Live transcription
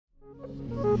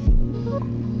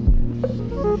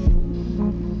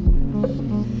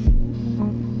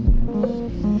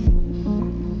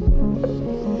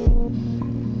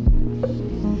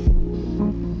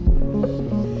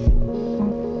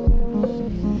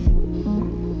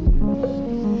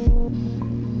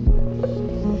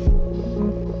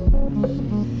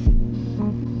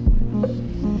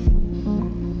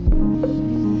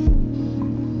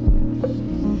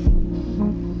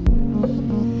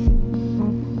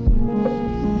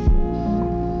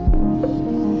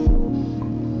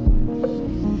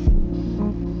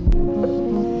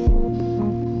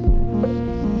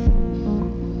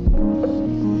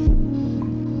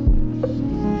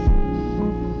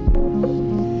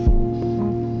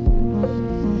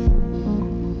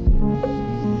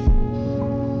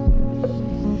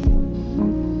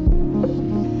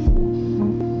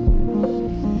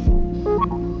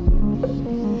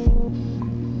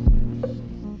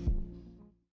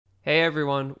Hey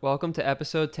everyone, welcome to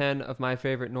episode 10 of My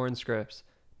Favorite Norns scripts.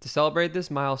 To celebrate this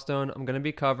milestone, I'm going to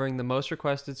be covering the most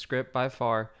requested script by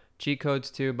far, Cheat Codes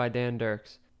 2 by Dan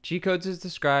Dirks. Cheat Codes is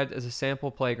described as a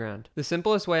sample playground. The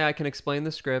simplest way I can explain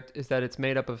the script is that it's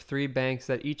made up of 3 banks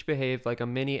that each behave like a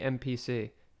mini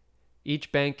MPC.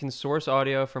 Each bank can source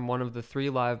audio from one of the 3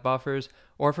 live buffers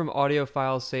or from audio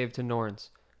files saved to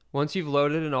Norns. Once you've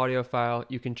loaded an audio file,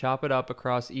 you can chop it up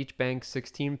across each bank's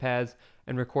 16 pads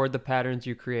and record the patterns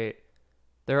you create.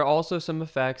 There are also some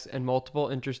effects and multiple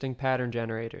interesting pattern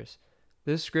generators.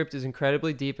 This script is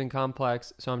incredibly deep and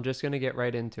complex, so I'm just going to get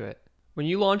right into it. When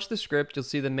you launch the script, you'll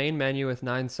see the main menu with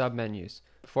 9 submenus.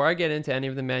 Before I get into any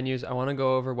of the menus, I want to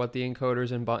go over what the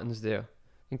encoders and buttons do.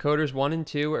 Encoders 1 and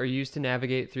 2 are used to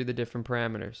navigate through the different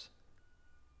parameters.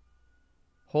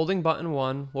 Holding button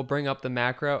 1 will bring up the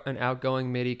macro and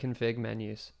outgoing MIDI config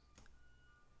menus.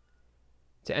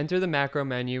 To enter the macro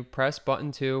menu, press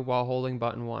button 2 while holding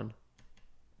button 1.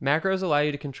 Macros allow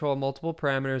you to control multiple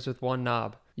parameters with one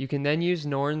knob. You can then use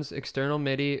Norns, external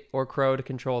MIDI, or Crow to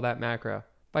control that macro.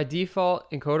 By default,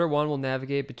 encoder 1 will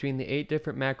navigate between the 8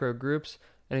 different macro groups,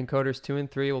 and encoders 2 and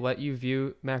 3 will let you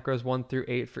view macros 1 through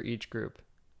 8 for each group.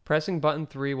 Pressing button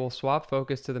 3 will swap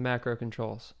focus to the macro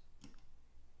controls.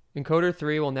 Encoder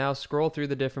 3 will now scroll through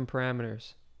the different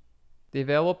parameters. The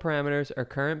available parameters are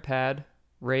current pad,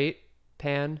 rate,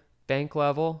 pan, bank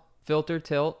level, filter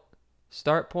tilt,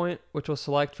 start point, which will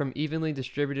select from evenly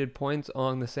distributed points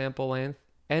along the sample length,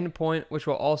 end point, which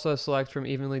will also select from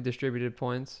evenly distributed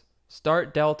points,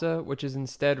 start delta, which is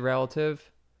instead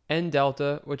relative, end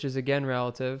delta, which is again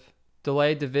relative,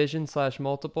 delay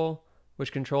division/multiple,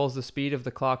 which controls the speed of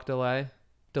the clock delay,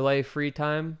 delay free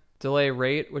time, delay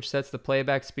rate, which sets the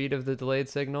playback speed of the delayed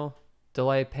signal,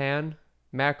 delay pan,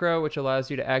 macro, which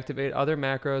allows you to activate other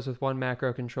macros with one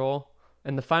macro control,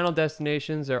 and the final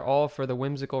destinations are all for the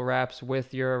whimsical wraps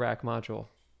with Eurorack module.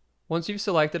 Once you've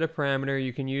selected a parameter,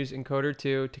 you can use encoder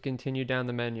 2 to continue down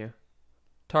the menu.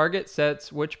 Target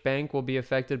sets which bank will be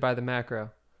affected by the macro.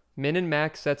 Min and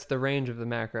max sets the range of the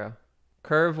macro.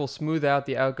 Curve will smooth out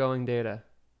the outgoing data.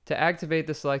 To activate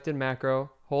the selected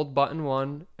macro, hold button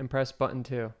 1 and press button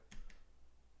 2.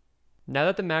 Now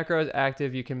that the macro is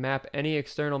active, you can map any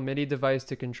external MIDI device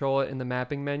to control it in the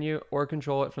mapping menu or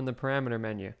control it from the parameter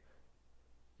menu.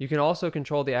 You can also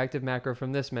control the active macro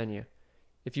from this menu.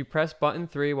 If you press button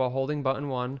 3 while holding button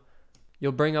 1,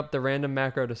 you'll bring up the random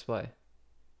macro display.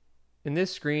 In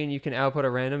this screen, you can output a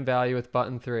random value with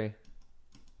button 3.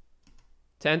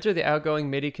 To enter the outgoing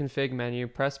MIDI config menu,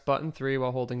 press button 3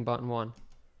 while holding button 1.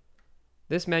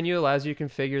 This menu allows you to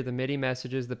configure the MIDI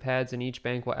messages the pads in each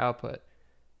bank will output.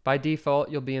 By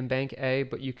default, you'll be in bank A,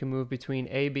 but you can move between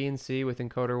A, B, and C with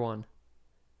encoder 1.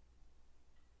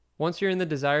 Once you're in the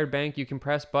desired bank, you can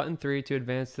press button 3 to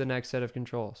advance to the next set of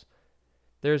controls.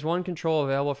 There is one control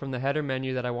available from the header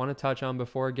menu that I want to touch on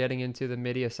before getting into the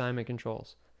MIDI assignment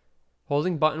controls.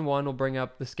 Holding button 1 will bring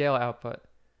up the scale output.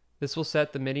 This will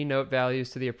set the MIDI note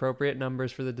values to the appropriate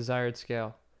numbers for the desired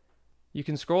scale. You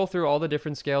can scroll through all the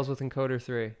different scales with encoder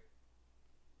 3.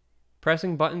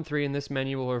 Pressing button 3 in this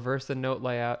menu will reverse the note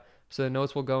layout, so the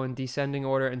notes will go in descending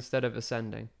order instead of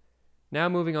ascending. Now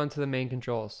moving on to the main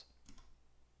controls.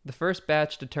 The first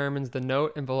batch determines the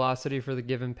note and velocity for the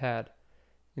given pad.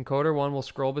 Encoder 1 will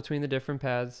scroll between the different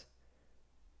pads.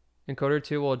 Encoder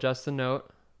 2 will adjust the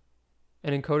note,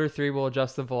 and encoder 3 will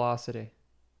adjust the velocity.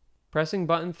 Pressing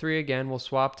button 3 again will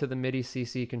swap to the MIDI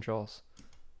CC controls.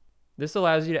 This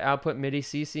allows you to output MIDI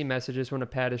CC messages when a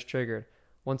pad is triggered.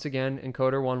 Once again,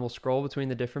 encoder 1 will scroll between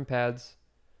the different pads.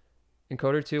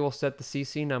 Encoder 2 will set the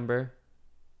CC number,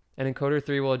 and encoder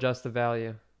 3 will adjust the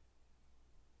value.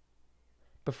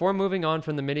 Before moving on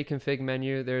from the MIDI config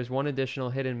menu, there is one additional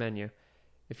hidden menu.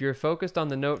 If you're focused on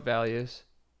the note values,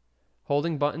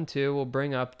 holding button 2 will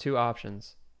bring up 2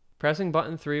 options. Pressing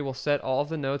button 3 will set all of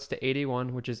the notes to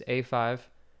 81, which is A5.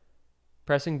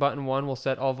 Pressing button 1 will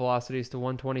set all velocities to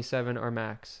 127 or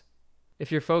max.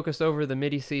 If you're focused over the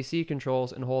MIDI CC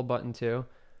controls and hold button 2,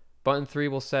 button 3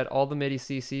 will set all the MIDI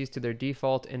CCs to their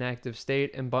default inactive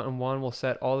state, and button 1 will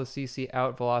set all the CC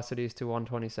out velocities to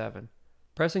 127.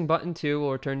 Pressing button 2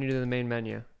 will return you to the main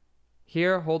menu.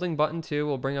 Here, holding button 2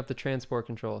 will bring up the transport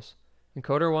controls.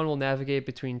 Encoder 1 will navigate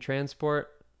between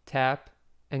transport, tap,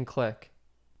 and click.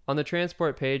 On the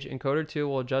transport page, encoder 2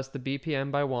 will adjust the BPM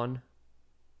by 1,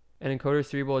 and encoder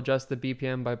 3 will adjust the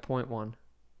BPM by 0.1.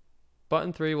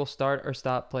 Button 3 will start or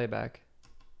stop playback.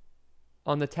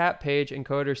 On the tap page,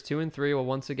 encoders 2 and 3 will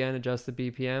once again adjust the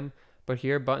BPM, but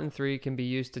here button 3 can be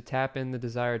used to tap in the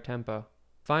desired tempo.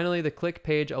 Finally, the click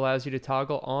page allows you to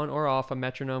toggle on or off a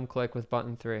metronome click with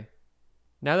button 3.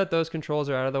 Now that those controls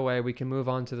are out of the way, we can move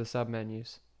on to the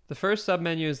submenus. The first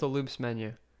submenu is the loops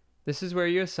menu. This is where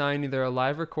you assign either a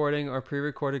live recording or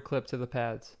pre-recorded clip to the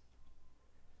pads.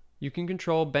 You can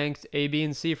control banks A, B,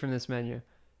 and C from this menu.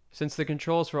 Since the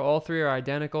controls for all three are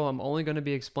identical, I'm only going to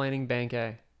be explaining bank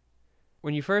A.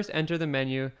 When you first enter the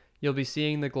menu, you'll be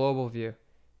seeing the global view.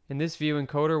 In this view,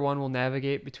 encoder 1 will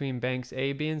navigate between banks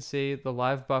A, B, and C, the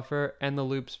live buffer, and the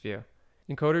loops view.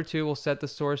 Encoder 2 will set the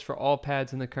source for all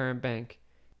pads in the current bank,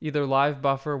 either live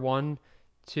buffer 1,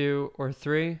 2, or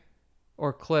 3,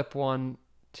 or clip 1,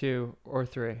 2, or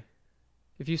 3.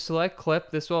 If you select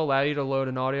clip, this will allow you to load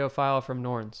an audio file from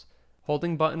Norns.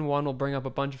 Holding button 1 will bring up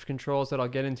a bunch of controls that I'll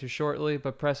get into shortly,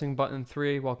 but pressing button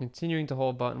 3 while continuing to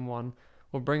hold button 1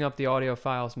 will bring up the audio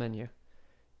files menu.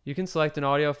 You can select an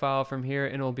audio file from here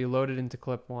and it will be loaded into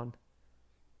clip 1.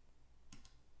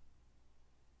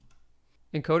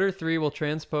 Encoder 3 will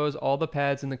transpose all the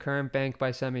pads in the current bank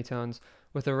by semitones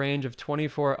with a range of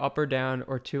 24 up or down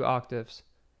or 2 octaves.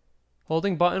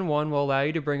 Holding button 1 will allow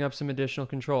you to bring up some additional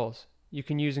controls. You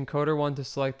can use encoder 1 to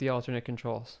select the alternate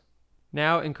controls.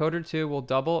 Now encoder 2 will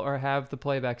double or halve the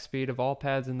playback speed of all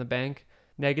pads in the bank.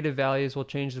 Negative values will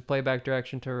change the playback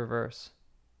direction to reverse.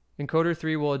 Encoder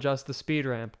 3 will adjust the speed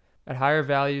ramp. At higher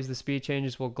values the speed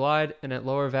changes will glide, and at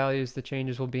lower values the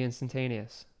changes will be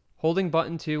instantaneous. Holding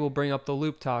button 2 will bring up the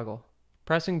loop toggle.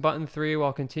 Pressing button 3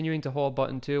 while continuing to hold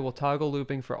button 2 will toggle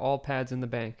looping for all pads in the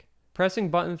bank. Pressing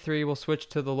button 3 will switch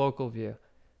to the local view.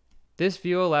 This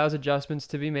view allows adjustments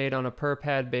to be made on a per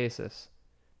pad basis.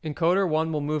 Encoder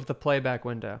 1 will move the playback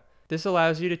window. This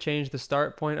allows you to change the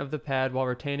start point of the pad while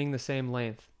retaining the same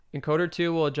length. Encoder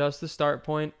 2 will adjust the start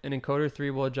point, and encoder 3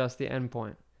 will adjust the end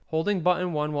point. Holding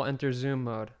button 1 will enter zoom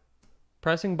mode.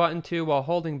 Pressing button 2 while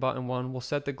holding button 1 will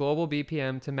set the global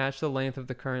BPM to match the length of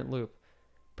the current loop.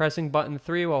 Pressing button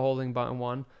 3 while holding button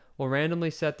 1 will randomly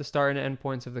set the start and end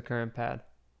points of the current pad.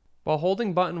 While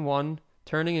holding button 1,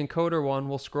 turning encoder 1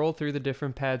 will scroll through the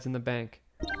different pads in the bank.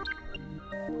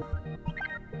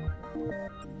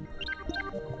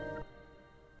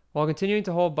 While continuing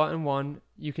to hold button 1,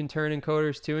 you can turn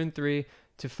encoders 2 and 3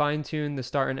 to fine-tune the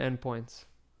start and end points.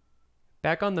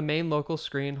 Back on the main local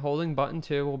screen, holding button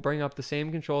 2 will bring up the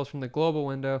same controls from the global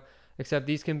window, except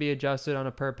these can be adjusted on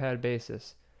a per pad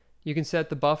basis. You can set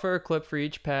the buffer or clip for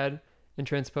each pad and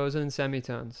transpose it in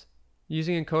semitones.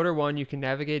 Using encoder 1, you can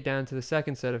navigate down to the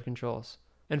second set of controls,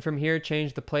 and from here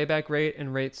change the playback rate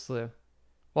and rate slew.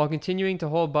 While continuing to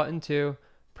hold button 2,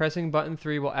 pressing button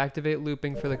 3 will activate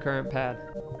looping for the current pad.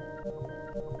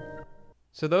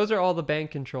 So those are all the bank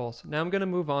controls. Now I'm going to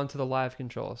move on to the live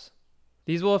controls.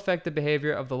 These will affect the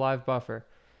behavior of the live buffer.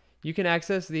 You can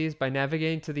access these by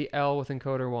navigating to the L with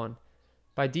encoder 1.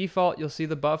 By default, you'll see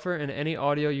the buffer and any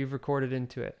audio you've recorded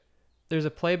into it. There's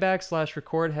a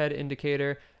playback/record head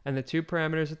indicator, and the 2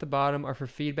 parameters at the bottom are for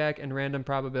feedback and random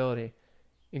probability.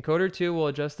 Encoder 2 will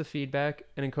adjust the feedback,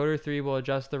 and encoder 3 will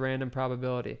adjust the random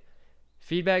probability.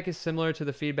 Feedback is similar to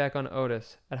the feedback on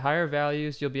Otis. At higher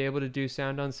values, you'll be able to do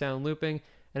sound-on-sound looping,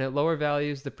 and at lower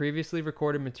values, the previously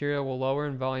recorded material will lower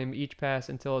in volume each pass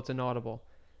until it's inaudible.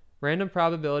 Random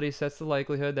probability sets the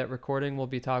likelihood that recording will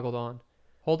be toggled on.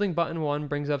 Holding button 1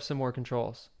 brings up some more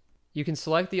controls. You can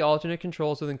select the alternate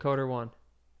controls with encoder 1.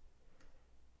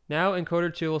 Now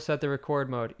encoder 2 will set the record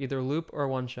mode, either loop or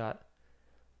one-shot.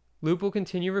 Loop will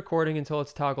continue recording until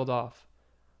it's toggled off.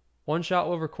 One shot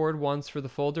will record once for the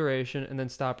full duration and then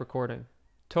stop recording.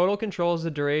 Total controls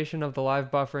the duration of the live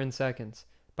buffer in seconds.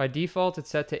 By default, it's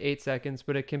set to 8 seconds,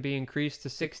 but it can be increased to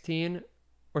 16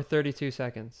 or 32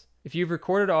 seconds. If you've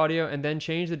recorded audio and then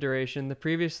changed the duration, the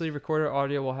previously recorded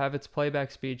audio will have its playback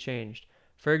speed changed.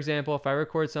 For example, if I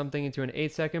record something into an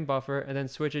 8-second buffer and then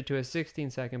switch it to a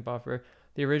 16-second buffer,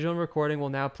 the original recording will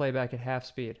now play back at half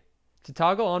speed. To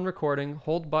toggle on recording,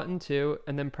 hold button 2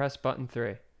 and then press button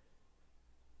 3.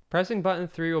 Pressing button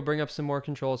 3 will bring up some more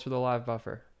controls for the live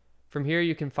buffer. From here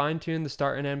you can fine-tune the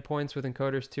start and end points with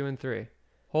encoders 2 and 3.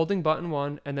 Holding button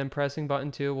 1 and then pressing button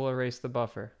 2 will erase the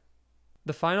buffer.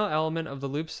 The final element of the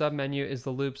loop submenu is the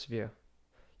loops view.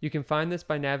 You can find this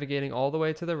by navigating all the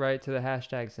way to the right to the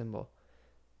hashtag symbol.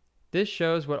 This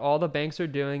shows what all the banks are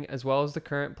doing as well as the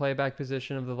current playback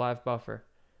position of the live buffer.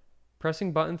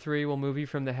 Pressing button 3 will move you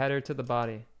from the header to the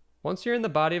body. Once you're in the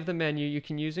body of the menu, you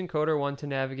can use encoder 1 to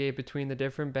navigate between the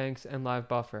different banks and live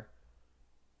buffer.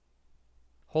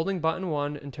 Holding button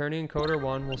 1 and turning encoder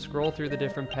 1 will scroll through the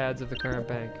different pads of the current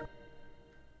bank.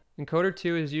 Encoder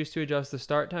 2 is used to adjust the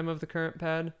start time of the current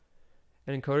pad,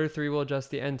 and encoder 3 will adjust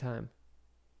the end time.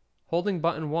 Holding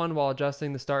button 1 while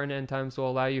adjusting the start and end times will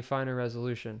allow you finer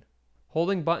resolution.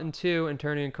 Holding button 2 and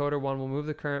turning encoder 1 will move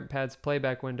the current pad's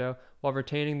playback window while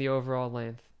retaining the overall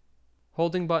length.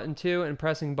 Holding button 2 and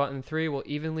pressing button 3 will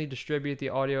evenly distribute the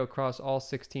audio across all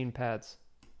 16 pads.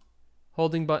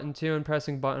 Holding button 2 and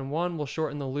pressing button 1 will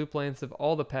shorten the loop lengths of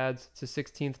all the pads to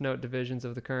 16th note divisions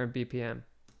of the current BPM.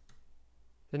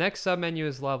 The next submenu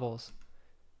is Levels.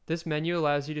 This menu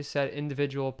allows you to set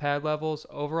individual pad levels,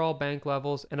 overall bank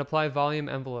levels, and apply volume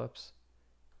envelopes.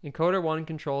 Encoder 1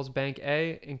 controls bank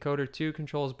A, encoder 2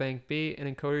 controls bank B,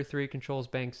 and encoder 3 controls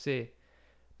bank C.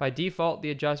 By default,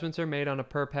 the adjustments are made on a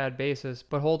per pad basis,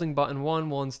 but holding button 1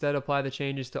 will instead apply the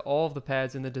changes to all of the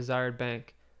pads in the desired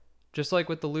bank. Just like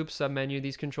with the loop submenu,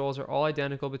 these controls are all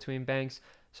identical between banks,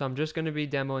 so I'm just going to be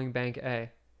demoing bank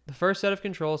A. The first set of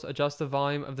controls adjust the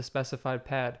volume of the specified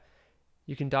pad.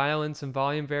 You can dial in some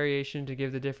volume variation to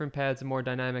give the different pads a more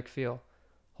dynamic feel.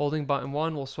 Holding button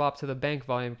 1 will swap to the bank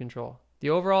volume control. The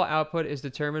overall output is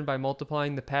determined by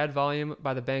multiplying the pad volume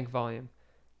by the bank volume.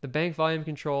 The bank volume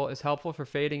control is helpful for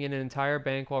fading in an entire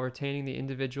bank while retaining the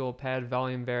individual pad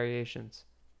volume variations.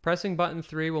 Pressing button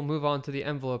 3 will move on to the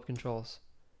envelope controls.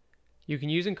 You can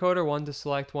use encoder 1 to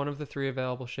select one of the 3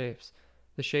 available shapes.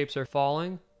 The shapes are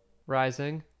falling,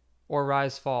 rising, or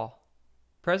rise-fall.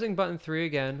 Pressing button 3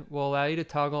 again will allow you to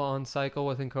toggle on cycle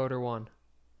with encoder 1.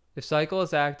 If cycle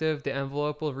is active, the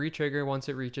envelope will re-trigger once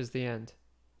it reaches the end.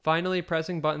 Finally,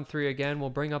 pressing button 3 again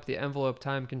will bring up the envelope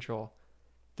time control.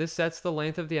 This sets the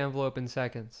length of the envelope in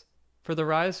seconds. For the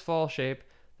rise-fall shape,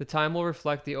 the time will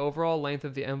reflect the overall length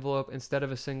of the envelope instead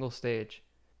of a single stage.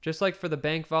 Just like for the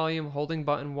bank volume, holding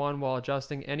button 1 while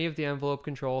adjusting any of the envelope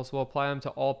controls will apply them to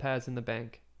all pads in the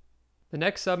bank. The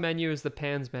next submenu is the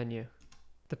pans menu.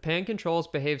 The pan controls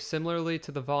behave similarly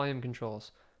to the volume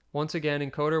controls. Once again,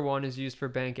 encoder 1 is used for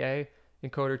bank A,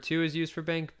 encoder 2 is used for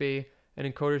bank B,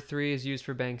 and encoder 3 is used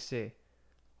for bank C.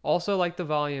 Also like the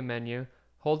volume menu,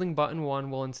 holding button 1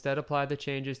 will instead apply the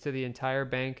changes to the entire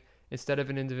bank instead of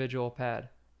an individual pad.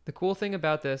 The cool thing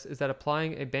about this is that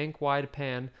applying a bank-wide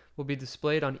pan will be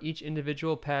displayed on each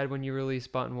individual pad when you release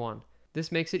button 1.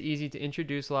 This makes it easy to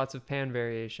introduce lots of pan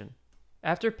variation.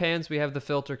 After pans, we have the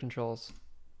filter controls.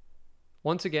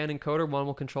 Once again, encoder 1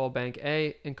 will control bank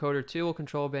A, encoder 2 will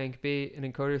control bank B, and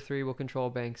encoder 3 will control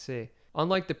bank C.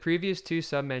 Unlike the previous 2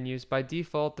 submenus, by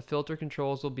default the filter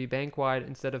controls will be bank-wide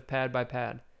instead of pad by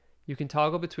pad. You can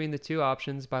toggle between the 2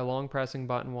 options by long pressing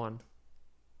button 1.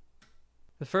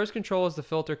 The first control is the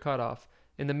filter cutoff.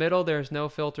 In the middle, there is no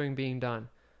filtering being done.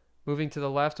 Moving to the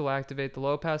left will activate the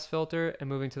low-pass filter, and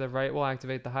moving to the right will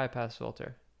activate the high-pass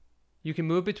filter. You can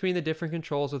move between the different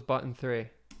controls with button 3.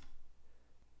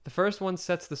 The first one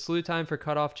sets the slew time for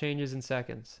cutoff changes in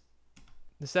seconds.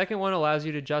 The second one allows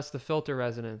you to adjust the filter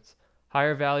resonance.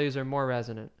 Higher values are more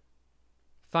resonant.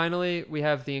 Finally, we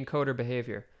have the encoder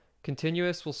behavior.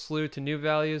 Continuous will slew to new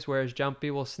values, whereas jumpy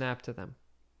will snap to them.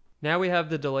 Now we have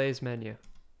the delays menu.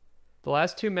 The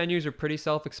last 2 menus are pretty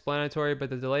self-explanatory, but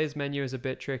the delays menu is a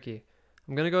bit tricky.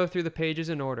 I'm going to go through the pages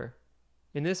in order.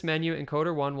 In this menu,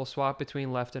 encoder 1 will swap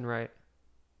between left and right.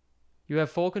 You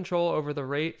have full control over the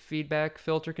rate, feedback,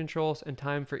 filter controls, and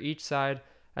time for each side,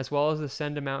 as well as the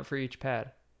send amount for each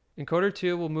pad. Encoder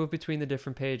 2 will move between the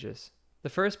different pages. The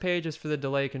first page is for the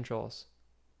delay controls.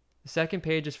 The second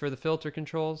page is for the filter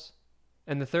controls,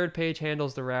 and the third page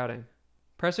handles the routing.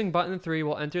 Pressing button 3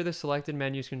 will enter the selected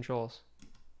menu's controls.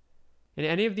 In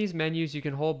any of these menus, you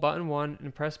can hold button 1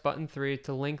 and press button 3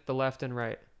 to link the left and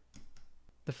right.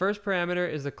 The first parameter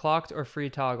is the clocked or free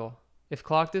toggle. If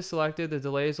clocked is selected, the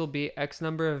delays will be X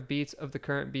number of beats of the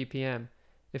current BPM.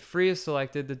 If free is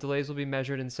selected, the delays will be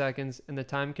measured in seconds, and the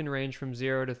time can range from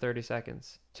 0 to 30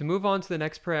 seconds. To move on to the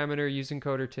next parameter, use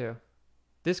encoder 2.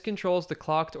 This controls the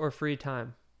clocked or free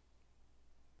time.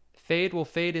 Fade will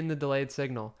fade in the delayed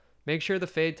signal. Make sure the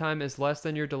fade time is less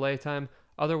than your delay time,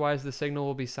 otherwise the signal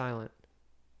will be silent.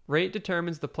 Rate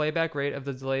determines the playback rate of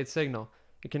the delayed signal.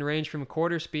 It can range from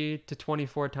quarter speed to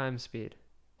 24 times speed.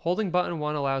 Holding button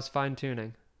 1 allows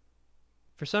fine-tuning.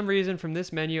 For some reason from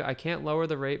this menu I can't lower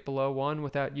the rate below 1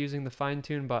 without using the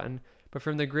fine-tune button, but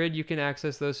from the grid you can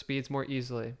access those speeds more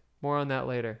easily. More on that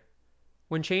later.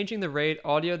 When changing the rate,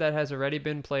 audio that has already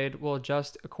been played will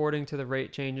adjust according to the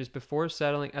rate changes before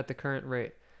settling at the current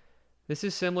rate. This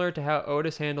is similar to how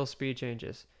Otis handles speed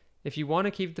changes. If you want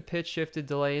to keep the pitch shifted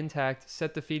delay intact,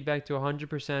 set the feedback to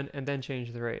 100% and then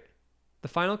change the rate. The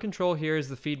final control here is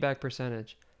the feedback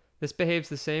percentage. This behaves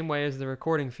the same way as the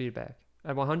recording feedback.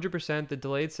 At 100%, the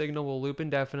delayed signal will loop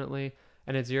indefinitely,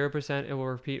 and at 0% it will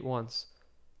repeat once.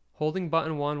 Holding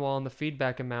button 1 while on the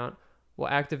feedback amount will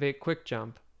activate quick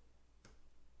jump.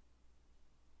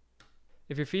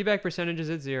 If your feedback percentage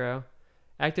is at 0,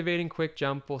 activating quick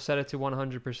jump will set it to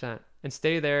 100% and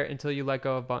stay there until you let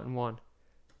go of button 1.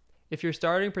 If your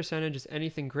starting percentage is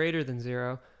anything greater than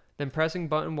 0, then pressing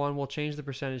button 1 will change the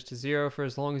percentage to 0 for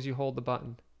as long as you hold the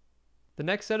button. The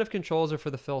next set of controls are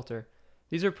for the filter.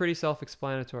 These are pretty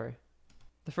self-explanatory.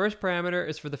 The first parameter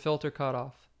is for the filter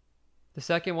cutoff. The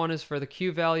second one is for the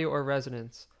Q value or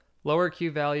resonance. Lower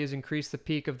Q values increase the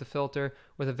peak of the filter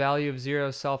with a value of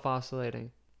 0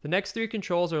 self-oscillating. The next three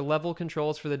controls are level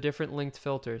controls for the different linked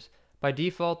filters. By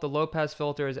default, the low-pass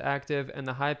filter is active and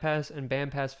the high-pass and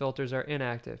bandpass filters are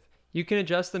inactive. You can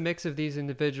adjust the mix of these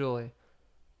individually.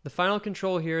 The final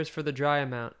control here is for the dry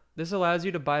amount. This allows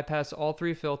you to bypass all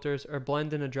three filters or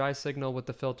blend in a dry signal with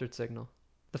the filtered signal.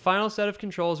 The final set of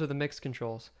controls are the mix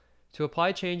controls. To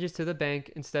apply changes to the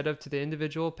bank instead of to the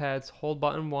individual pads, hold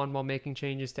button 1 while making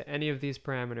changes to any of these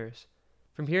parameters.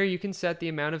 From here you can set the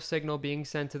amount of signal being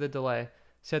sent to the delay,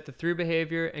 set the through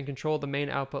behavior, and control the main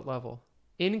output level.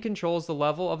 In controls the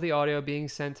level of the audio being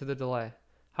sent to the delay.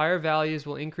 Higher values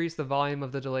will increase the volume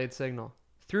of the delayed signal.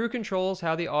 Through controls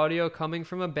how the audio coming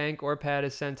from a bank or pad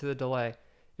is sent to the delay.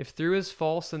 If through is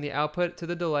false, then the output to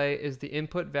the delay is the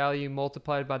input value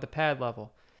multiplied by the pad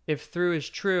level. If through is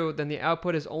true, then the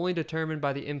output is only determined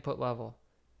by the input level.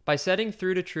 By setting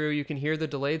through to true, you can hear the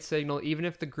delayed signal even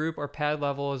if the group or pad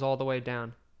level is all the way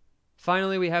down.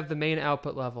 Finally, we have the main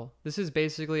output level. This is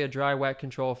basically a dry-wet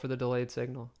control for the delayed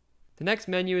signal. The next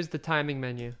menu is the timing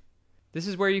menu. This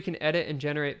is where you can edit and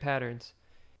generate patterns.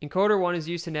 Encoder 1 is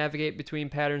used to navigate between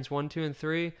patterns 1, 2, and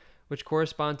 3, which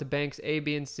correspond to banks A,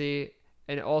 B, and C,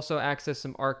 and also access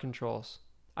some ARC controls.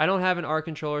 I don't have an ARC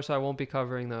controller, so I won't be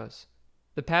covering those.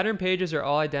 The pattern pages are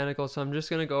all identical, so I'm just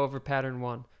going to go over pattern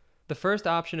 1. The first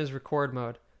option is record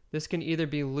mode. This can either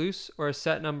be loose or a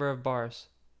set number of bars.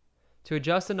 To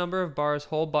adjust the number of bars,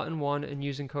 hold button 1 and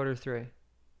use encoder 3.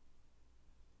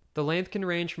 The length can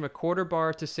range from a quarter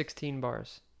bar to 16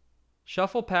 bars.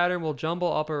 Shuffle pattern will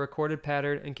jumble up a recorded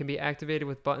pattern and can be activated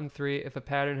with button 3 if a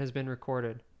pattern has been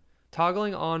recorded.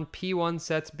 Toggling on P1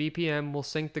 sets BPM will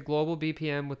sync the global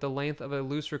BPM with the length of a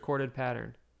loose recorded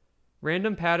pattern.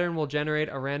 Random pattern will generate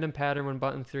a random pattern when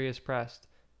button 3 is pressed.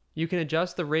 You can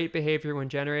adjust the rate behavior when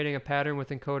generating a pattern with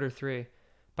encoder 3.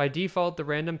 By default, the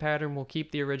random pattern will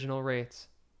keep the original rates.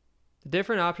 The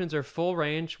different options are full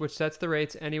range, which sets the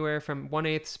rates anywhere from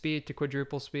 1/8 speed to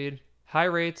quadruple speed. High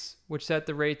rates, which set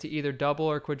the rate to either double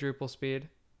or quadruple speed.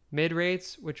 Mid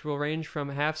rates, which will range from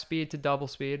half speed to double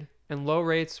speed. And low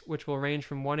rates, which will range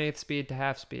from 1/8 speed to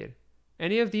half speed.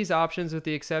 Any of these options, with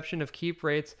the exception of keep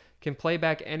rates, can play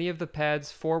back any of the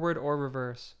pads forward or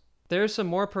reverse. There are some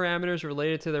more parameters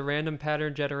related to the random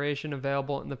pattern generation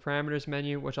available in the parameters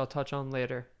menu, which I'll touch on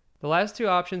later. The last two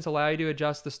options allow you to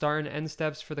adjust the start and end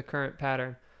steps for the current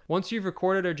pattern. Once you've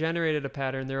recorded or generated a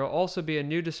pattern, there will also be a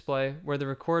new display where the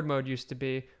record mode used to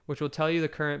be, which will tell you the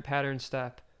current pattern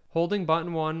step. Holding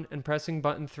button 1 and pressing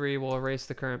button 3 will erase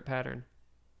the current pattern.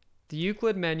 The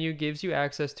Euclid menu gives you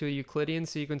access to a Euclidean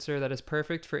sequencer that is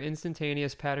perfect for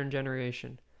instantaneous pattern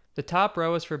generation. The top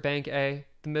row is for bank A,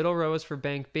 the middle row is for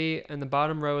bank B, and the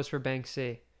bottom row is for bank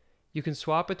C. You can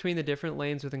swap between the different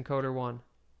lanes with encoder 1.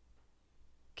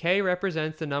 K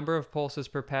represents the number of pulses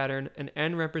per pattern, and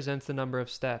N represents the number of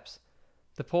steps.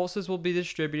 The pulses will be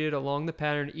distributed along the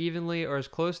pattern evenly or as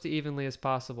close to evenly as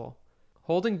possible.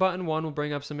 Holding button 1 will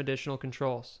bring up some additional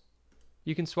controls.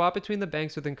 You can swap between the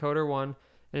banks with encoder 1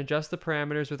 and adjust the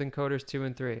parameters with encoders 2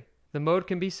 and 3. The mode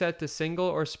can be set to single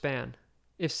or span.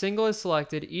 If single is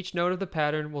selected, each node of the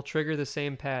pattern will trigger the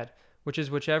same pad, which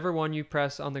is whichever one you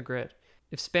press on the grid.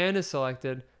 If span is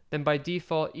selected, then by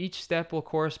default each step will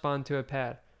correspond to a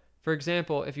pad. For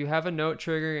example, if you have a note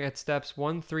triggering at steps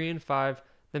 1, 3, and 5,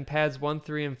 then pads 1,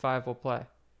 3, and 5 will play.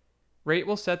 Rate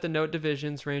will set the note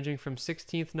divisions ranging from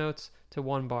 16th notes to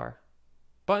 1 bar.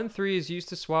 Button 3 is used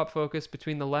to swap focus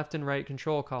between the left and right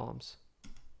control columns.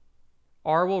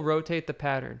 R will rotate the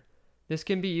pattern. This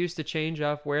can be used to change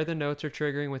up where the notes are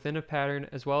triggering within a pattern,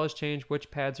 as well as change which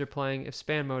pads are playing if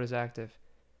span mode is active.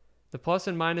 The plus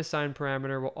and minus sign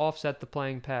parameter will offset the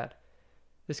playing pad.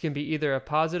 This can be either a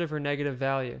positive or negative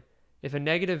value. If a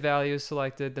negative value is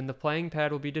selected, then the playing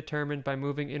pad will be determined by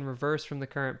moving in reverse from the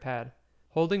current pad.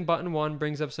 Holding button 1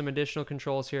 brings up some additional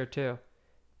controls here too.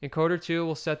 Encoder 2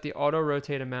 will set the auto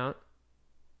rotate amount.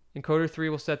 Encoder 3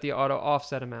 will set the auto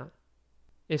offset amount.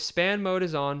 If span mode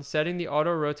is on, setting the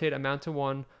auto rotate amount to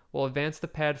 1 will advance the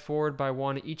pad forward by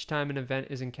 1 each time an event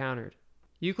is encountered.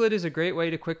 Euclid is a great way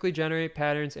to quickly generate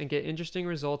patterns and get interesting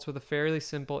results with a fairly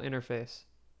simple interface.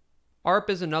 ARP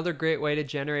is another great way to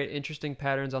generate interesting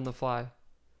patterns on the fly.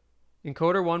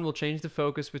 Encoder 1 will change the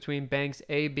focus between banks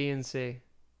A, B, and C.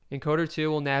 Encoder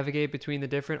 2 will navigate between the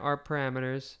different ARP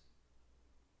parameters,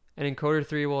 and encoder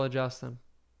 3 will adjust them.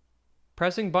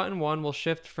 Pressing button 1 will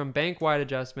shift from bank-wide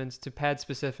adjustments to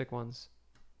pad-specific ones.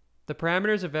 The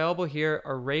parameters available here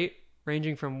are rate,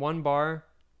 ranging from 1 bar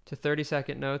to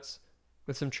 30-second notes,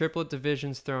 with some triplet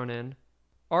divisions thrown in,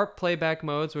 ARP playback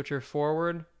modes, which are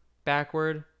forward,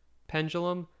 backward,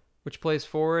 pendulum, which plays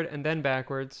forward and then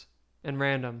backwards, and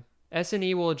random.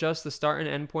 S&E will adjust the start and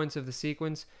end points of the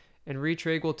sequence, and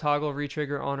retrig will toggle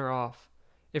retrigger on or off.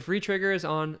 If retrigger is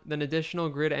on, then additional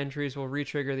grid entries will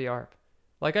retrigger the ARP.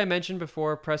 Like I mentioned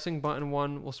before, pressing button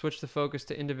 1 will switch the focus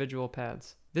to individual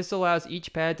pads. This allows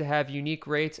each pad to have unique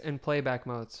rates and playback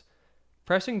modes.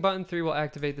 Pressing button 3 will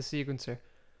activate the sequencer.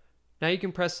 Now you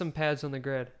can press some pads on the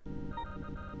grid.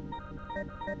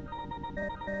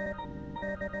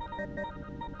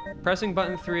 Pressing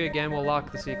button 3 again will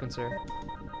lock the sequencer.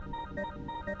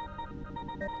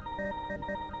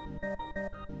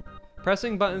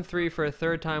 Pressing button 3 for a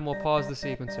third time will pause the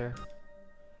sequencer.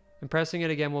 And pressing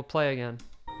it again will play again.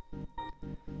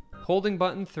 Holding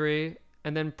button 3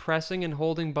 and then pressing and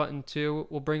holding button 2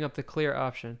 will bring up the clear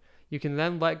option. You can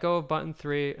then let go of button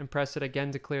 3 and press it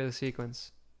again to clear the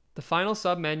sequence. The final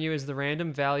sub-menu is the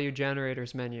Random Value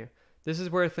Generators menu. This is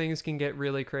where things can get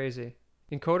really crazy.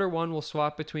 Encoder 1 will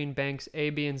swap between banks A,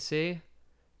 B, and C.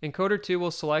 Encoder 2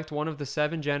 will select one of the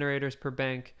 7 generators per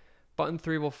bank. Button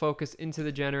 3 will focus into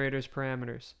the generator's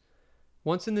parameters.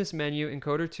 Once in this menu,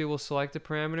 encoder 2 will select a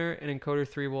parameter and encoder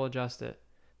 3 will adjust it.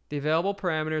 The available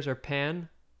parameters are pan,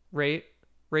 rate,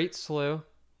 rate slew,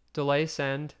 delay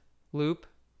send, loop,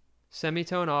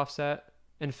 semitone offset,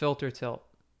 and filter tilt.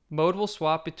 Mode will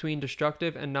swap between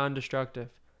destructive and non-destructive.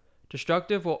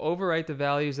 Destructive will overwrite the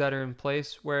values that are in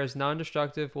place, whereas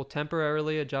non-destructive will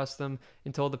temporarily adjust them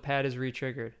until the pad is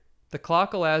re-triggered. The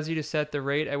clock allows you to set the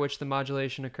rate at which the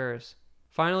modulation occurs.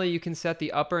 Finally, you can set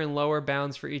the upper and lower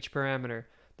bounds for each parameter.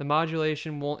 The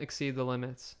modulation won't exceed the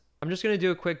limits. I'm just going to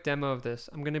do a quick demo of this.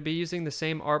 I'm going to be using the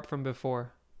same ARP from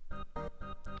before.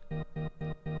 And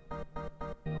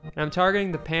I'm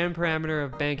targeting the pan parameter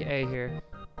of bank A here.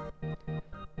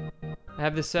 I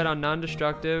have this set on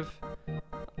non-destructive.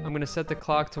 I'm going to set the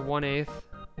clock to 1/8.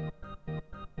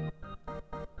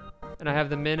 And I have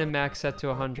the min and max set to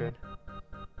 100.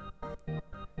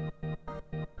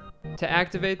 To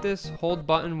activate this, hold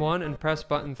button 1 and press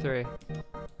button 3.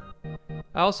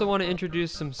 I also want to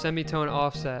introduce some semitone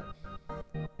offset.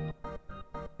 I'm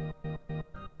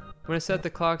going to set the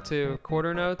clock to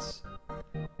quarter notes,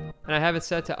 and I have it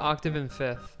set to octave and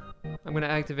fifth. I'm going to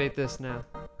activate this now.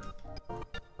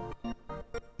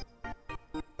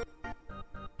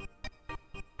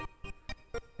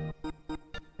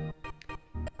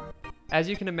 As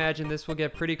you can imagine, this will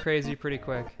get pretty crazy pretty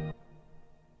quick.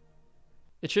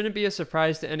 It shouldn't be a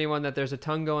surprise to anyone that there's a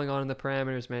ton going on in the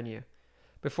parameters menu.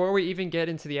 Before we even get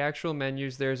into the actual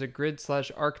menus, there's a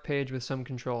grid/arc page with some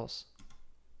controls.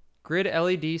 Grid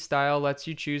LED style lets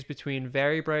you choose between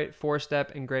very bright,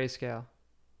 4-step, and grayscale.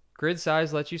 Grid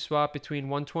size lets you swap between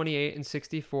 128 and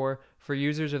 64 for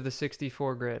users of the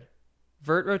 64 grid.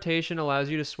 Vert rotation allows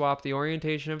you to swap the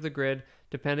orientation of the grid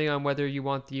depending on whether you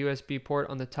want the USB port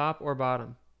on the top or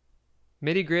bottom.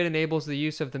 MIDI grid enables the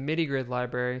use of the MIDI grid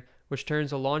library, which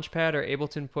turns a launchpad or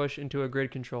Ableton push into a grid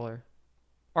controller.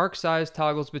 Arc size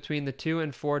toggles between the 2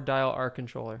 and 4 dial arc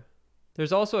controller.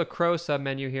 There's also a crow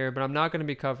submenu here, but I'm not going to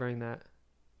be covering that.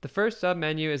 The first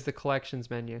submenu is the collections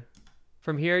menu.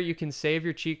 From here, you can save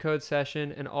your cheat code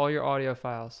session and all your audio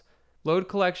files. Load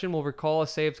collection will recall a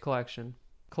saved collection.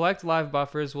 Collect live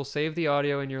buffers will save the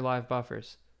audio in your live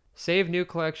buffers. Save new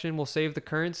collection will save the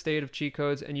current state of cheat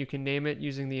codes and you can name it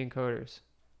using the encoders.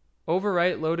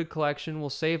 Overwrite loaded collection will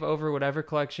save over whatever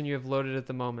collection you have loaded at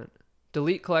the moment.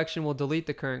 Delete collection will delete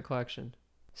the current collection.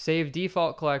 Save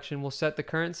default collection will set the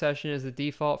current session as the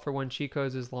default for when cheat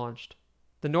codes is launched.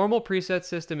 The normal preset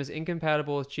system is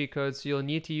incompatible with cheat codes, so you'll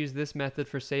need to use this method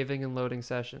for saving and loading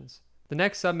sessions. The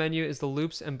next submenu is the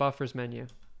loops and buffers menu.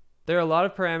 There are a lot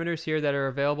of parameters here that are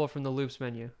available from the loops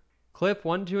menu. Clip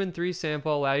 1, 2, and 3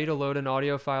 sample allow you to load an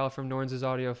audio file from Norns'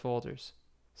 audio folders.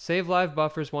 Save live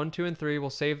buffers 1, 2, and 3 will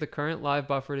save the current live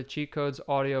buffer to cheat code's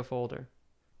audio folder.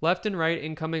 Left and right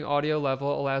incoming audio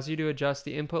level allows you to adjust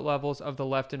the input levels of the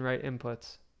left and right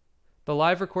inputs. The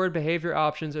live record behavior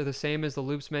options are the same as the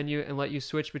loops menu and let you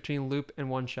switch between loop and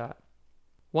one-shot.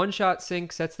 One-shot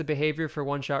sync sets the behavior for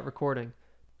one-shot recording.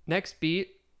 Next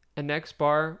beat and next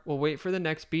bar will wait for the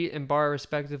next beat and bar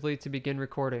respectively to begin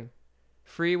recording.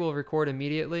 Free will record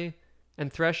immediately,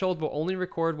 and threshold will only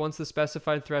record once the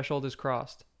specified threshold is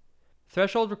crossed.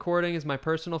 Threshold recording is my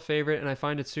personal favorite and I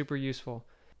find it super useful.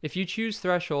 If you choose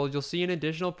threshold, you'll see an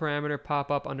additional parameter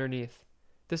pop up underneath.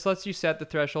 This lets you set the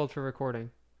threshold for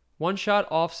recording. One-shot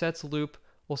offsets loop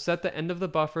will set the end of the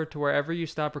buffer to wherever you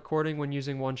stop recording when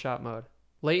using one-shot mode.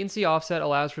 Latency offset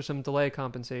allows for some delay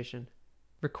compensation.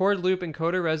 Record loop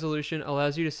encoder resolution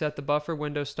allows you to set the buffer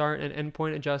window start and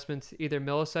endpoint adjustments to either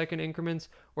millisecond increments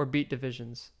or beat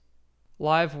divisions.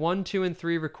 Live 1, 2, and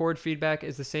 3 record feedback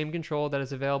is the same control that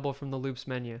is available from the loops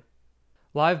menu.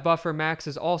 Live buffer max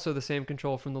is also the same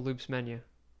control from the loops menu.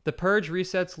 The purge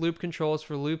resets loop controls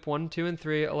for loop 1, 2, and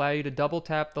 3 allow you to double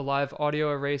tap the live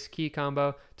audio erase key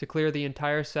combo to clear the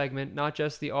entire segment, not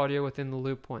just the audio within the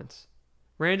loop points.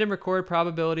 Random record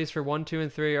probabilities for 1, 2,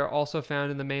 and 3 are also found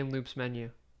in the main loops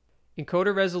menu.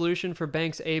 Encoder resolution for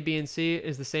banks A, B, and C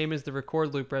is the same as the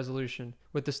record loop resolution,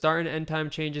 with the start and end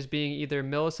time changes being either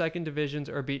millisecond divisions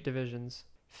or beat divisions.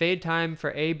 Fade time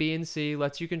for A, B, and C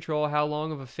lets you control how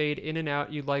long of a fade in and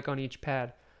out you'd like on each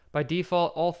pad. By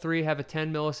default, all three have a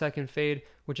 10 millisecond fade,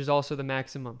 which is also the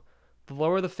maximum. The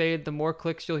lower the fade, the more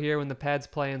clicks you'll hear when the pads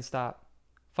play and stop.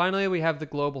 Finally, we have the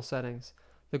global settings.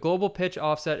 The global pitch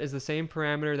offset is the same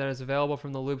parameter that is available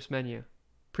from the loops menu.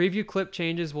 Preview clip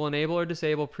changes will enable or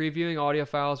disable previewing audio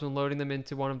files when loading them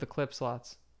into one of the clip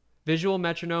slots. Visual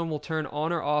metronome will turn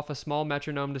on or off a small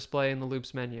metronome display in the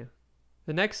loops menu.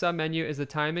 The next submenu is the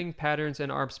timing, patterns, and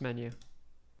ARPs menu.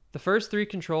 The first three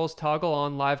controls toggle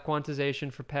on live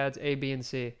quantization for pads A, B, and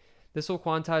C. This will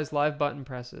quantize live button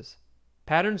presses.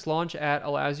 Patterns launch at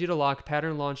allows you to lock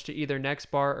pattern launch to either next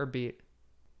bar or beat.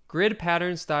 Grid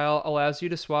pattern style allows you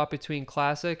to swap between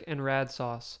classic and rad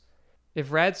sauce.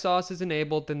 If rad sauce is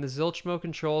enabled, then the Zilchmo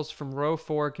controls from row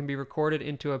 4 can be recorded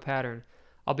into a pattern.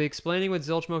 I'll be explaining what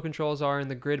Zilchmo controls are in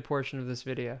the grid portion of this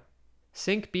video.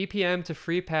 Sync BPM to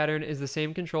free pattern is the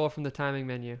same control from the timing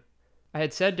menu. I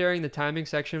had said during the timing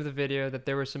section of the video that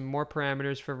there were some more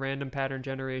parameters for random pattern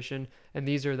generation, and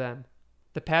these are them.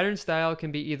 The pattern style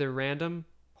can be either random,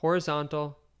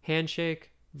 horizontal,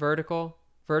 handshake, vertical,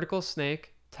 vertical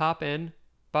snake, top in,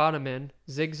 bottom in,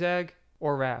 zigzag,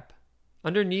 or wrap.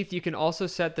 Underneath, you can also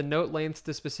set the note lengths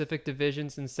to specific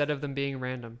divisions instead of them being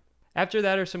random. After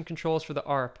that are some controls for the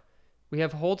ARP. We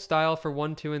have hold style for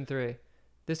 1, 2, and 3.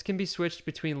 This can be switched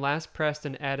between last pressed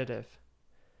and additive.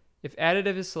 If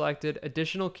additive is selected,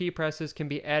 additional key presses can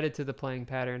be added to the playing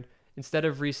pattern instead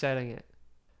of resetting it.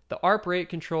 The ARP rate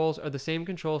controls are the same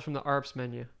controls from the ARPs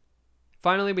menu.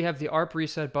 Finally, we have the ARP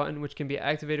reset button, which can be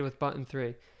activated with button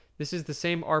 3. This is the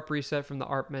same ARP reset from the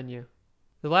ARP menu.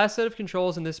 The last set of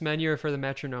controls in this menu are for the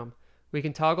metronome. We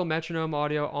can toggle metronome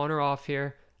audio on or off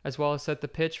here, as well as set the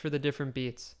pitch for the different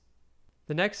beats.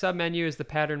 The next submenu is the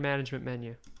pattern management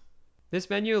menu. This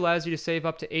menu allows you to save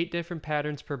up to 8 different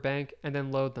patterns per bank and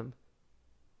then load them.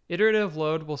 Iterative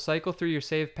load will cycle through your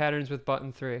saved patterns with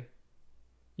button 3.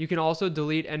 You can also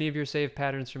delete any of your saved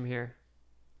patterns from here.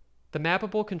 The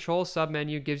mappable control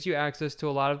submenu gives you access to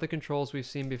a lot of the controls we've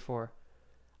seen before.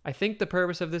 I think the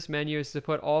purpose of this menu is to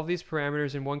put all of these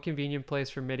parameters in one convenient place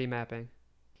for MIDI mapping.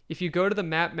 If you go to the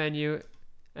map menu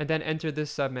and then enter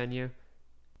this submenu,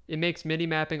 it makes MIDI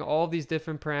mapping all of these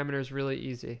different parameters really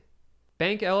easy.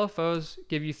 Bank LFOs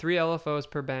give you 3 LFOs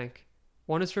per bank.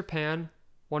 One is for pan,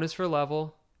 one is for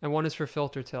level, and one is for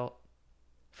filter tilt.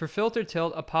 For filter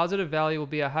tilt, a positive value will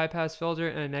be a high pass filter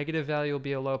and a negative value will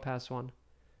be a low pass one.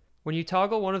 When you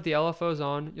toggle one of the LFOs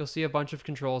on, you'll see a bunch of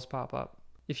controls pop up.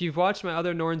 If you've watched my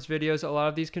other Norns videos, a lot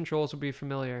of these controls will be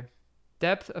familiar.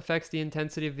 Depth affects the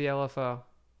intensity of the LFO.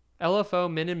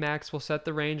 LFO min and max will set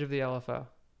the range of the LFO.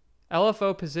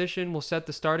 LFO position will set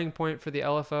the starting point for the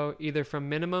LFO either from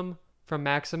minimum, from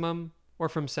maximum, or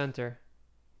from center.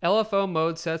 LFO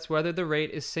mode sets whether the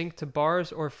rate is synced to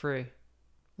bars or free.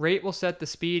 Rate will set the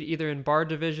speed either in bar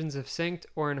divisions if synced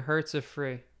or in hertz if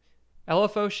free.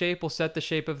 LFO shape will set the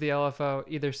shape of the LFO,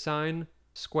 either sine,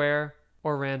 square,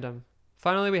 or random.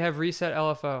 Finally, we have Reset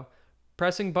LFO.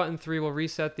 Pressing button 3 will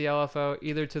reset the LFO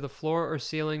either to the floor or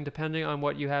ceiling depending on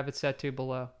what you have it set to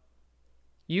below.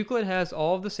 Euclid has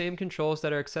all of the same controls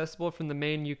that are accessible from the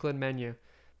main Euclid menu.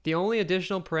 The only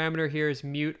additional parameter here is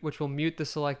mute, which will mute the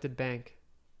selected bank.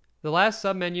 The last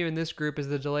submenu in this group is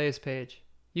the delays page.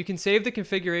 You can save the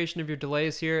configuration of your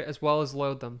delays here as well as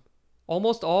load them.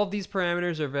 Almost all of these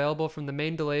parameters are available from the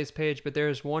main delays page, but there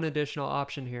is one additional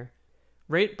option here.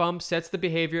 Rate bump sets the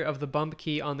behavior of the bump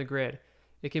key on the grid.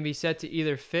 It can be set to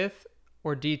either fifth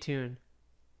or detune.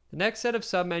 The next set of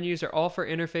submenus are all for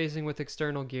interfacing with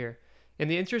external gear. In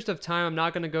the interest of time, I'm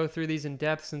not going to go through these in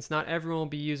depth since not everyone will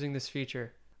be using this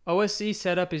feature. OSC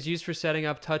setup is used for setting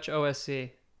up Touch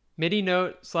OSC. MIDI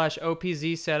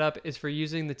Note/OPZ setup is for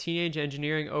using the Teenage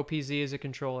Engineering OPZ as a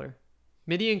controller.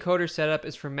 MIDI encoder setup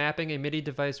is for mapping a MIDI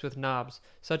device with knobs,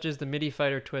 such as the MIDI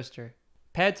Fighter Twister.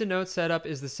 Pad to note setup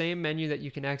is the same menu that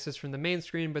you can access from the main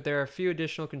screen, but there are a few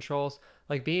additional controls,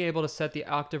 like being able to set the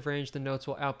octave range the notes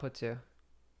will output to.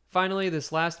 Finally,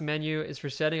 this last menu is for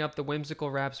setting up the whimsical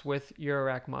wraps with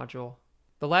Eurorack module.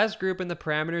 The last group in the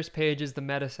parameters page is the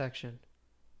meta section.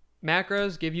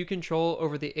 Macros give you control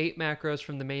over the 8 macros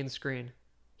from the main screen.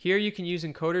 Here you can use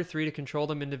Encoder 3 to control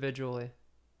them individually.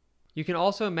 You can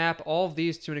also map all of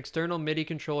these to an external MIDI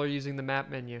controller using the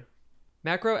map menu.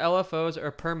 Macro LFOs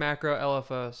are per macro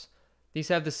LFOs. These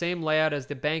have the same layout as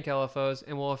the bank LFOs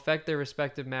and will affect their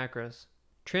respective macros.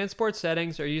 Transport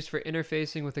settings are used for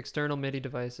interfacing with external MIDI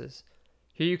devices.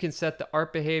 Here you can set the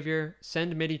ARP behavior,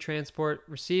 send MIDI transport,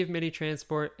 receive MIDI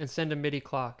transport, and send a MIDI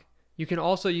clock. You can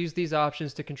also use these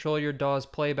options to control your DAW's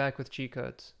playback with cheat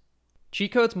codes.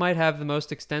 Cheat codes might have the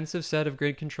most extensive set of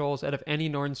grid controls out of any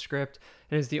Norns script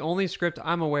and is the only script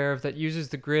I'm aware of that uses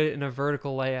the grid in a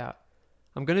vertical layout.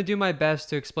 I'm going to do my best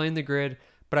to explain the grid,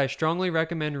 but I strongly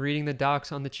recommend reading the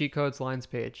docs on the cheat codes lines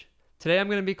page. Today I'm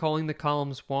going to be calling the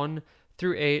columns 1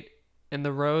 through 8 and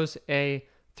the rows A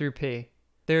through P.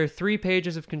 There are 3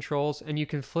 pages of controls and you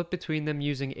can flip between them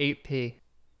using 8P.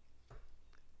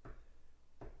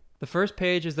 The first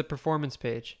page is the performance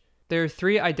page. There are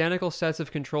 3 identical sets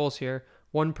of controls here,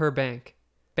 1 per bank.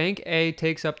 Bank A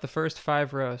takes up the first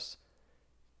 5 rows.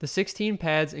 The 16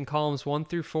 pads in columns 1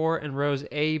 through 4 and rows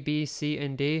A, B, C,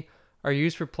 and D are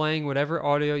used for playing whatever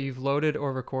audio you've loaded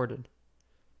or recorded.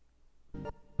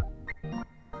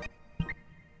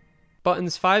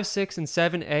 Buttons 5, 6, and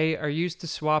 7A are used to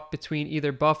swap between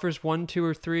either buffers 1, 2,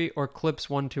 or 3 or clips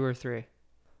 1, 2, or 3.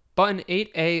 Button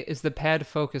 8A is the pad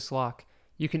focus lock.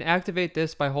 You can activate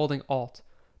this by holding Alt.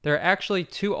 There are actually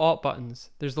 2 Alt buttons.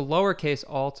 There's the lowercase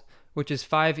Alt, which is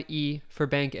 5E for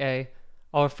bank A.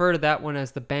 I'll refer to that one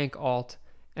as the bank Alt,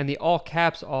 and the all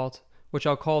caps Alt, which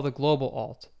I'll call the global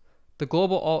Alt. The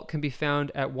global Alt can be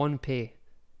found at 1P.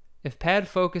 If pad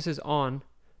focus is on,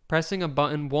 pressing a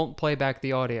button won't play back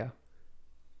the audio.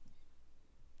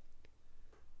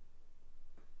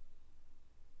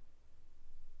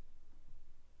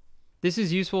 This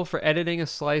is useful for editing a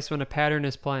slice when a pattern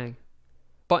is playing.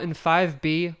 Button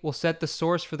 5B will set the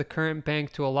source for the current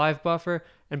bank to a live buffer,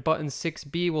 and button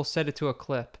 6B will set it to a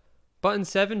clip. Button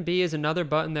 7B is another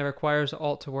button that requires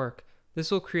Alt to work. This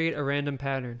will create a random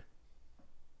pattern.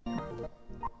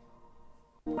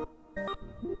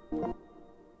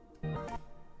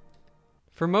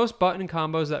 For most button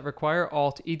combos that require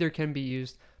Alt, either can be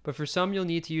used, but for some you'll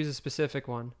need to use a specific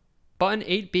one. Button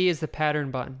 8B is the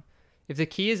pattern button. If the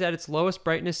key is at its lowest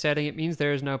brightness setting, it means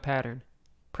there is no pattern.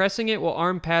 Pressing it will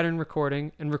arm pattern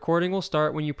recording, and recording will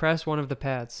start when you press one of the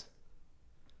pads.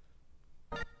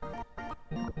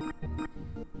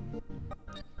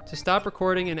 To stop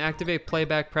recording and activate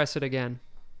playback, press it again.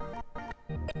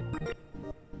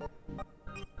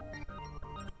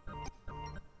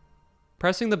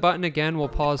 Pressing the button again will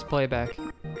pause playback.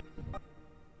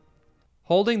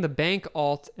 Holding the bank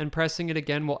Alt and pressing it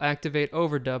again will activate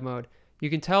overdub mode. You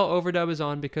can tell overdub is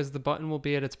on because the button will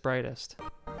be at its brightest.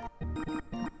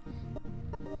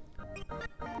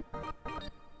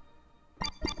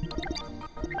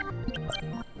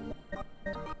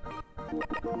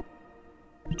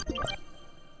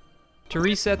 To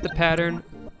reset the pattern,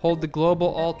 hold the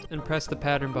global Alt and press the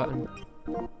pattern button.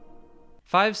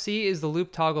 5C is the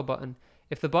loop toggle button.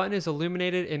 If the button is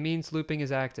illuminated, it means looping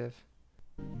is active.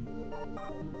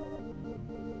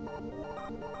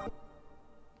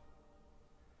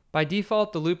 By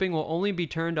default, the looping will only be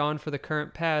turned on for the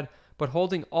current pad, but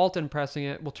holding Alt and pressing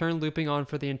it will turn looping on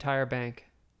for the entire bank.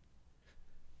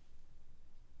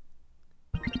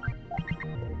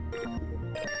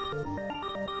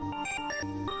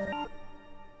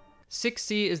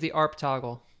 "6C is the ARP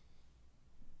toggle.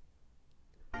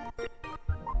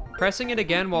 Pressing it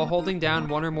again while holding down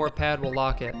one or more pad will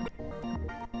lock it.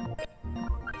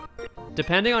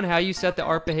 Depending on how you set the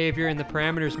ARP behavior in the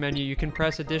parameters menu, you can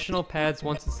press additional pads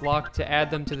once it's locked to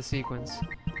add them to the sequence.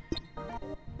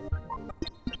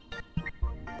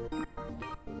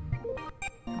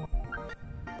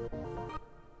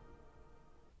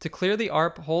 To clear the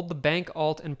ARP, hold the bank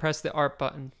Alt and press the ARP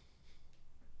button.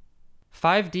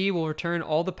 5D will return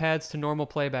all the pads to normal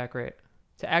playback rate.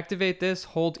 To activate this,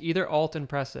 hold either Alt and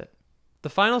press it. The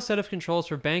final set of controls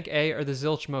for bank A are the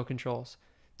Zilch mode controls.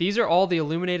 These are all the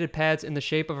illuminated pads in the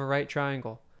shape of a right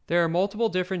triangle. There are multiple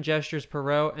different gestures per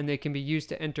row, and they can be used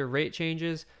to enter rate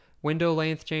changes, window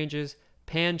length changes,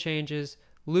 pan changes,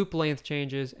 loop length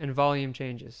changes, and volume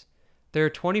changes. There are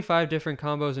 25 different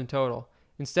combos in total.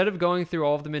 Instead of going through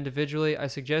all of them individually, I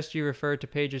suggest you refer to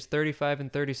pages 35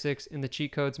 and 36 in the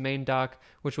cheat code's main doc,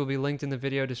 which will be linked in the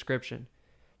video description.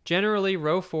 Generally,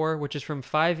 row 4, which is from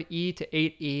 5E to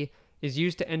 8E, is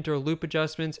used to enter loop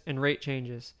adjustments and rate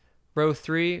changes. Row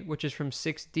 3, which is from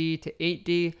 6D to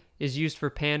 8D, is used for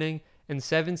panning, and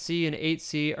 7C and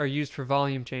 8C are used for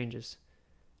volume changes.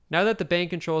 Now that the bank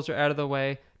controls are out of the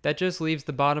way, that just leaves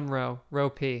the bottom row, row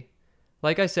P.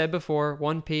 Like I said before,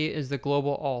 1P is the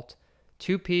global alt.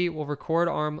 2P will record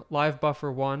arm live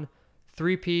buffer 1,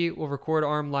 3P will record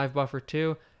arm live buffer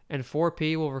 2, and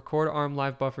 4P will record arm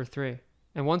live buffer 3.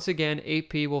 And once again,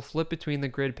 8P will flip between the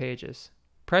grid pages.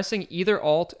 Pressing either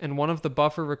alt and one of the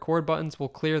buffer record buttons will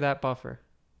clear that buffer.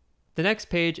 The next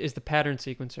page is the pattern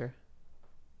sequencer.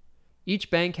 Each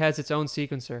bank has its own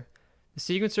sequencer. The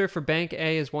sequencer for bank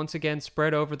A is once again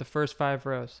spread over the first 5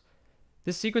 rows.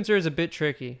 This sequencer is a bit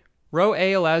tricky. Row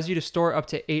A allows you to store up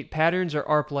to 8 patterns or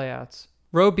ARP layouts.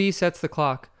 Row B sets the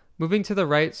clock. Moving to the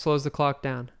right slows the clock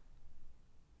down.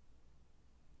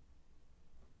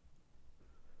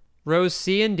 Rows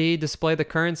C and D display the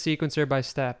current sequencer by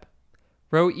step.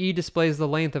 Row E displays the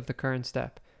length of the current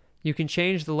step. You can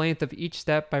change the length of each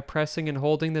step by pressing and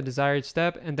holding the desired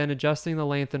step and then adjusting the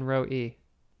length in row E.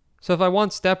 So if I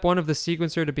want step 1 of the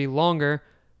sequencer to be longer,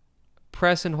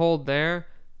 press and hold there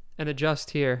and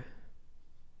adjust here.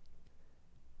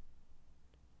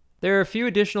 There are a few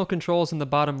additional controls in the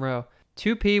bottom row.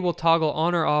 2P will toggle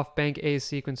on or off bank A's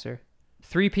sequencer.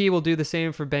 3P will do the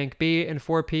same for bank B, and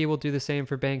 4P will do the same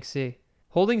for bank C.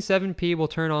 Holding 7P will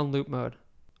turn on loop mode.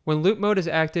 When loop mode is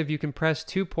active, you can press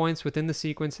 2 points within the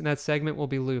sequence and that segment will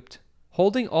be looped.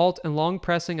 Holding Alt and long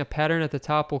pressing a pattern at the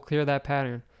top will clear that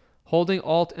pattern. Holding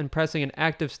Alt and pressing an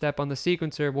active step on the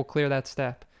sequencer will clear that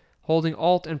step. Holding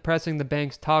Alt and pressing the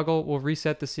bank's toggle will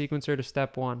reset the sequencer to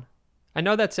step 1. I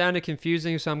know that sounded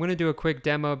confusing, so I'm going to do a quick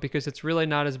demo because it's really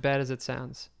not as bad as it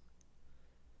sounds.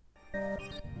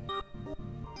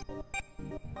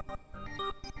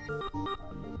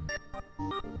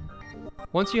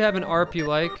 Once you have an ARP you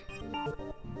like,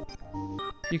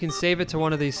 you can save it to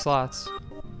one of these slots.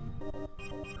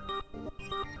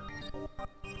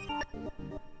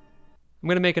 I'm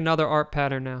going to make another ARP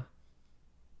pattern now.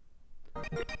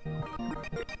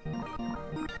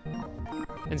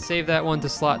 And save that one to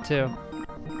slot 2.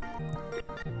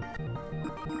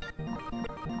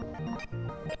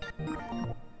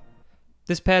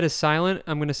 This pad is silent.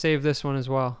 I'm going to save this one as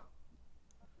well.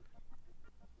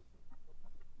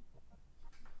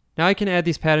 Now I can add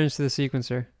these patterns to the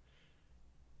sequencer.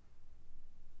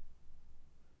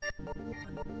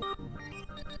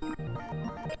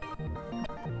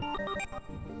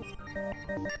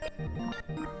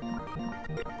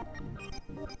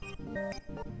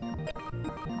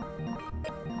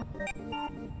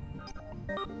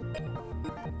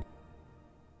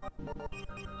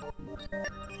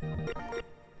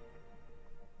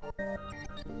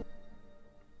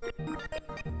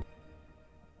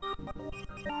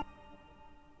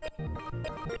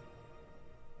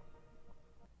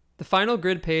 The final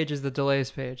grid page is the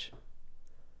delays page.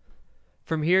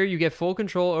 From here, you get full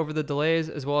control over the delays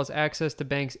as well as access to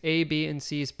banks A, B, and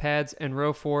C's pads and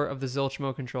row 4 of the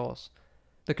Zilchmo controls.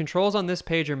 The controls on this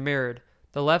page are mirrored.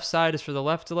 The left side is for the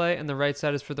left delay and the right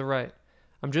side is for the right.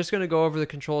 I'm just going to go over the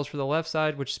controls for the left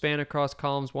side, which span across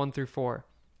columns 1 through 4.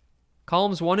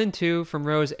 Columns 1 and 2 from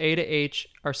rows A to H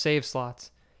are save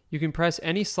slots. You can press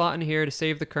any slot in here to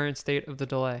save the current state of the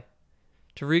delay.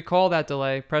 To recall that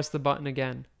delay, press the button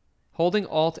again. Holding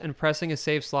Alt and pressing a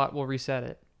save slot will reset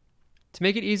it. To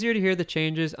make it easier to hear the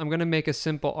changes, I'm going to make a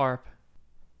simple ARP.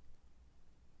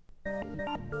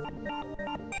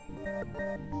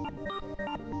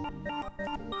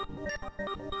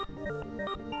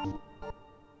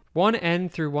 One N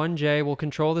through 1J will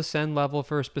control the send level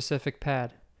for a specific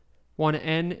pad.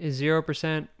 1N is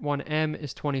 0%, 1M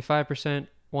is 25%,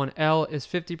 1L is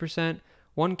 50%,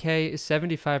 1K is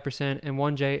 75%, and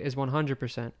 1J is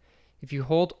 100%. If you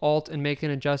hold Alt and make an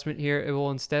adjustment here, it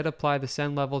will instead apply the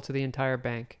send level to the entire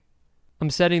bank. I'm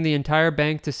setting the entire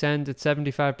bank to send at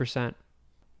 75%.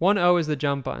 1O is the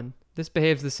jump button. This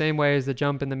behaves the same way as the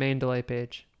jump in the main delay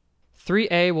page.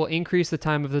 3A will increase the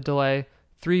time of the delay,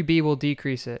 3B will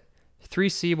decrease it,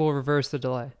 3C will reverse the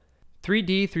delay.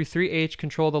 3D through 3H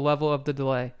control the level of the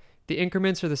delay. The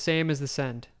increments are the same as the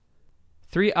send.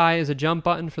 3I is a jump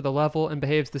button for the level and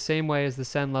behaves the same way as the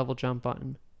send level jump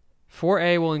button.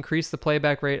 4A will increase the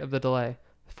playback rate of the delay.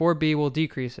 4B will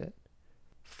decrease it.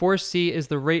 4C is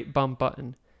the rate bump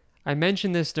button. I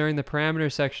mentioned this during the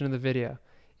parameters section of the video.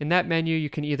 In that menu, you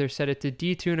can either set it to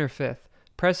detune or fifth.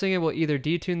 Pressing it will either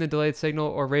detune the delayed signal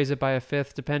or raise it by a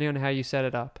fifth, depending on how you set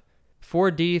it up.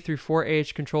 4D through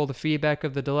 4H control the feedback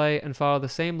of the delay and follow the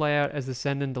same layout as the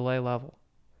send and delay level.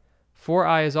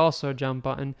 4I is also a jump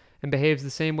button and behaves the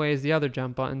same way as the other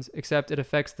jump buttons, except it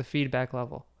affects the feedback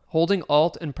level. Holding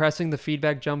Alt and pressing the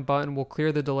feedback jump button will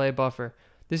clear the delay buffer.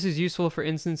 This is useful for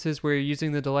instances where you're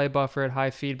using the delay buffer at high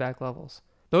feedback levels.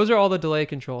 Those are all the delay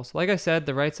controls. Like I said,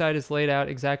 the right side is laid out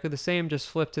exactly the same, just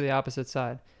flipped to the opposite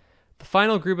side. The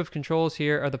final group of controls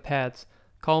here are the pads.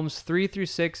 Columns 3 through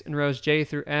 6 and rows J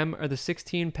through M are the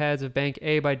 16 pads of bank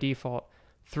A by default.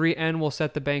 3N will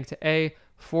set the bank to A,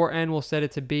 4N will set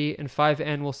it to B, and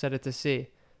 5N will set it to C.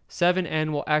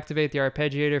 7N will activate the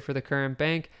arpeggiator for the current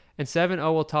bank, and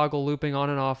 7O will toggle looping on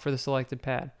and off for the selected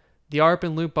pad. The ARP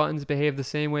and loop buttons behave the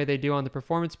same way they do on the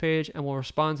performance page and will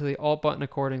respond to the Alt button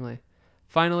accordingly.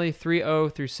 Finally,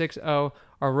 3O through 6O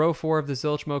are row 4 of the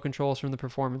Zilch mode controls from the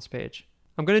performance page.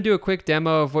 I'm going to do a quick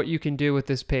demo of what you can do with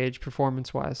this page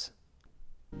performance-wise.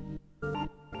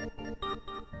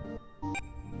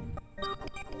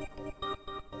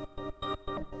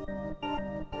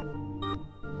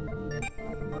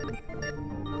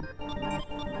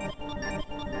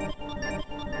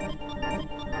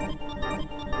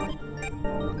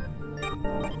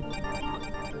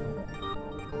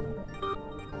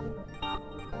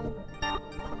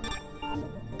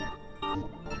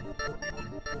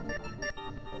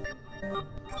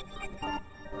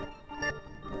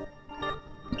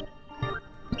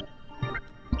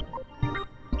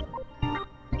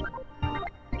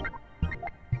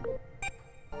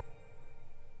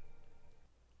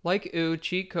 Like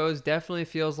Cheat Codes definitely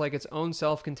feels like its own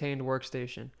self-contained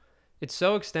workstation. It's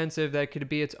so extensive that it could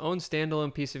be its own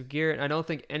standalone piece of gear, and I don't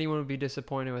think anyone would be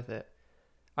disappointed with it.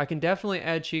 I can definitely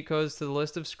add cheat codes to the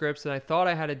list of scripts that I thought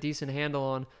I had a decent handle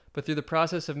on, but through the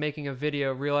process of making a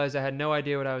video, realized I had no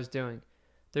idea what I was doing.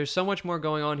 There's so much more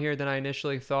going on here than I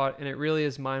initially thought, and it really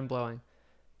is mind-blowing.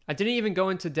 I didn't even go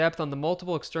into depth on the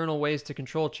multiple external ways to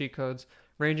control cheat codes,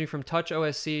 ranging from Touch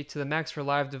OSC to the Max for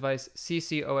Live device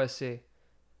CC OSC.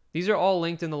 These are all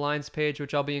linked in the lines page,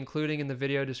 which I'll be including in the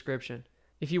video description.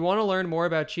 If you want to learn more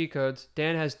about cheat codes,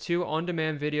 Dan has 2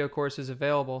 on-demand video courses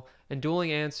available, and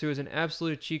Duelling Ants, who is an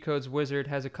absolute cheat codes wizard,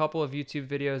 has a couple of YouTube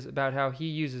videos about how he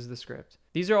uses the script.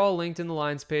 These are all linked in the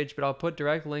lines page, but I'll put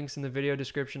direct links in the video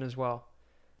description as well.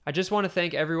 I just want to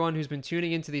thank everyone who's been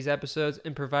tuning into these episodes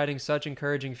and providing such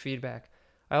encouraging feedback.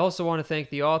 I also want to thank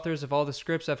the authors of all the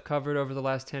scripts I've covered over the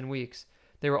last 10 weeks.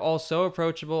 They were all so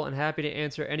approachable and happy to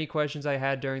answer any questions I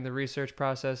had during the research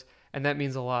process, and that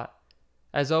means a lot.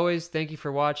 As always, thank you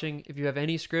for watching. If you have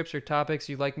any scripts or topics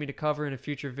you'd like me to cover in a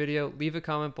future video, leave a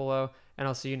comment below, and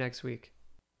I'll see you next week.